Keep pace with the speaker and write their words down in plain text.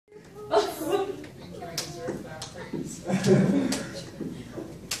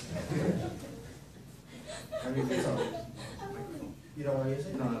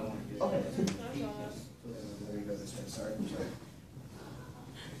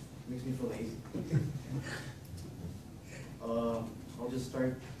makes me feel lazy. I'll just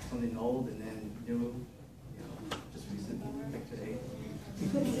start something old and then new, just recently, like today.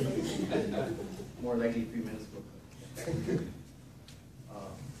 More likely 3 minutes ago.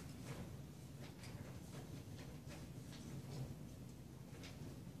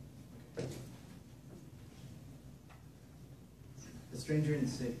 The stranger in the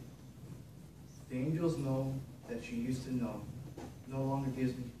city. The angels know that she used to know, no longer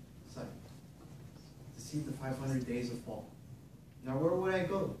gives me sight. To see the 500 days of fall. Now where would I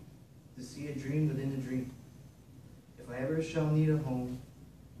go? To see a dream within a dream. If I ever shall need a home,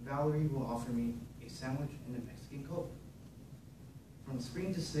 Valerie will offer me a sandwich and a Mexican Coke. From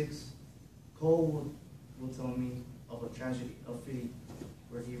spring to 6, Cole will tell me of a tragedy of Philly,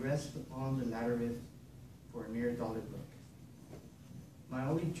 where he rests upon the labyrinth for a mere dollar book. My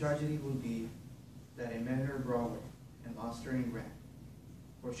only tragedy would be that I met her Broadway and lost her in Grand,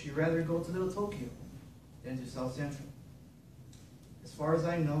 or she'd rather go to Little Tokyo than to South Central. As far as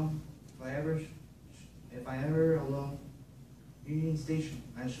I know, if I ever alone, Union Station,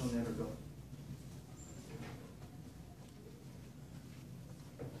 I shall never go.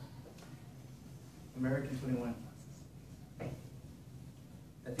 American 21.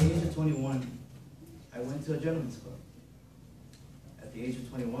 At the age of 21, I went to a gentleman's club. At the age of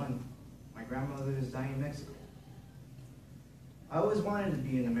 21, my grandmother is dying in Mexico. I always wanted to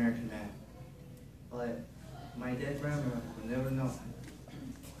be an American man, but my dead grandma will never know.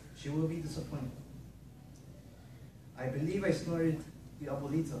 She will be disappointed. I believe I snorted the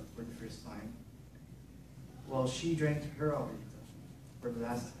abuelita for the first time, while she drank her abuelita for the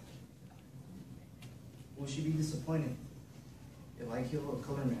last time. Will she be disappointed if I kill a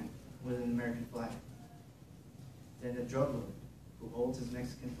color man with an American flag? Then the drug lord who holds his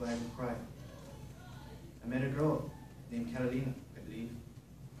Mexican flag will cry. I met a girl named Catalina, I believe.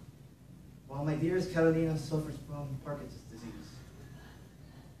 While my dearest Catalina suffers from Parkinson's disease.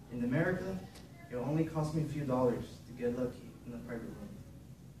 In America, it only cost me a few dollars to get lucky in the private room.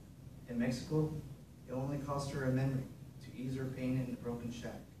 In Mexico, it only cost her a memory to ease her pain in the broken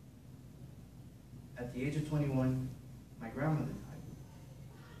shack. At the age of 21, my grandmother died,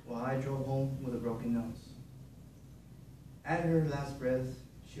 while I drove home with a broken nose. At her last breath,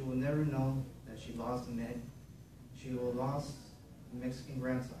 she will never know that she lost a Ned. She will lost a Mexican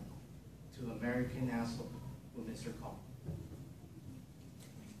grandson to an American asshole who missed her call.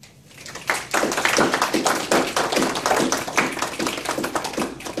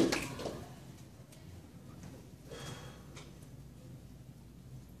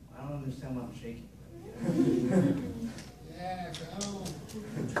 I don't understand why I'm shaking. Yeah, go.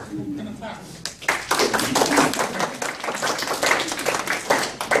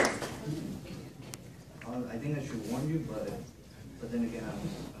 I think I should warn you, but then again,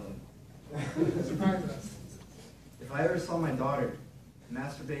 Surprise us. if I ever saw my daughter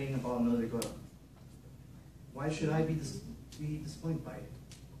masturbating about another girl, why should I be disappointed by it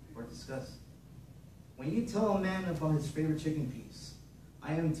or disgusted? When you tell a man about his favorite chicken piece,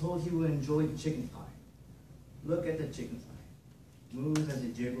 I am told he will enjoy the chicken thigh. Look at the chicken thigh. Moves as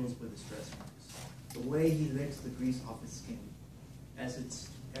it jiggles with his stress marks. The way he licks the grease off his skin as it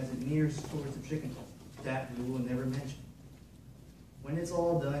nears towards the chicken thigh. That we will never mention. When it's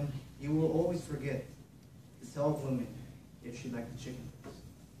all done, you will always forget to tell women if she liked the chicken.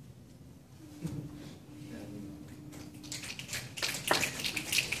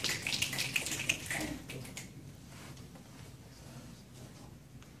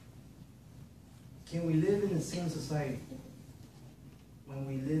 Can we live in the same society when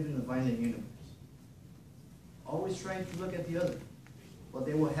we live in a violent universe? Always trying to look at the other, but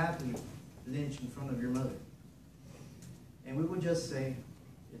they will happily lynch in front of your mother. And we would just say,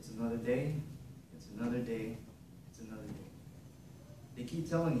 it's another day, it's another day, it's another day. They keep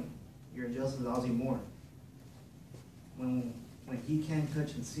telling you, you're just a lousy moron. When he can't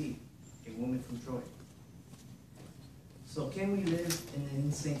touch and see a woman from Troy. So can we live in an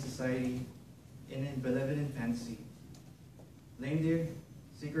insane society, in a benevolent fantasy? Lame deer,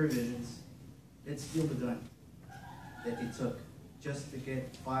 secret visions, let's steal the gun that they took just to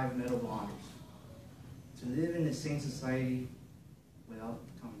get 5 medal honors. To live in a sane society without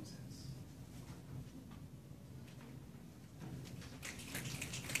common sense.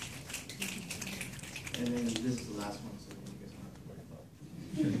 And then this is the last one, so you guys don't have to worry about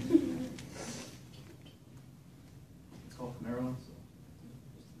it. It's called Camaro, so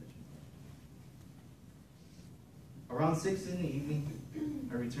just to let you know. Around 6 in the evening,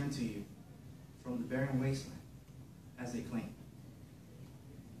 I return to you from the barren wasteland, as they claim.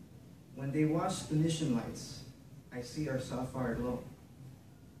 When they watch the mission lights, I see our sapphire glow.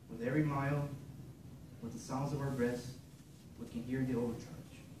 With every mile, with the sounds of our breaths, we can hear the overcharge.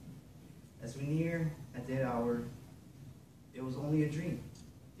 As we near at that hour, it was only a dream,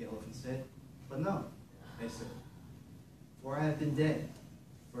 the elephant said. But no, I said, for I have been dead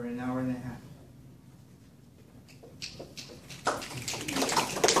for an hour and a half.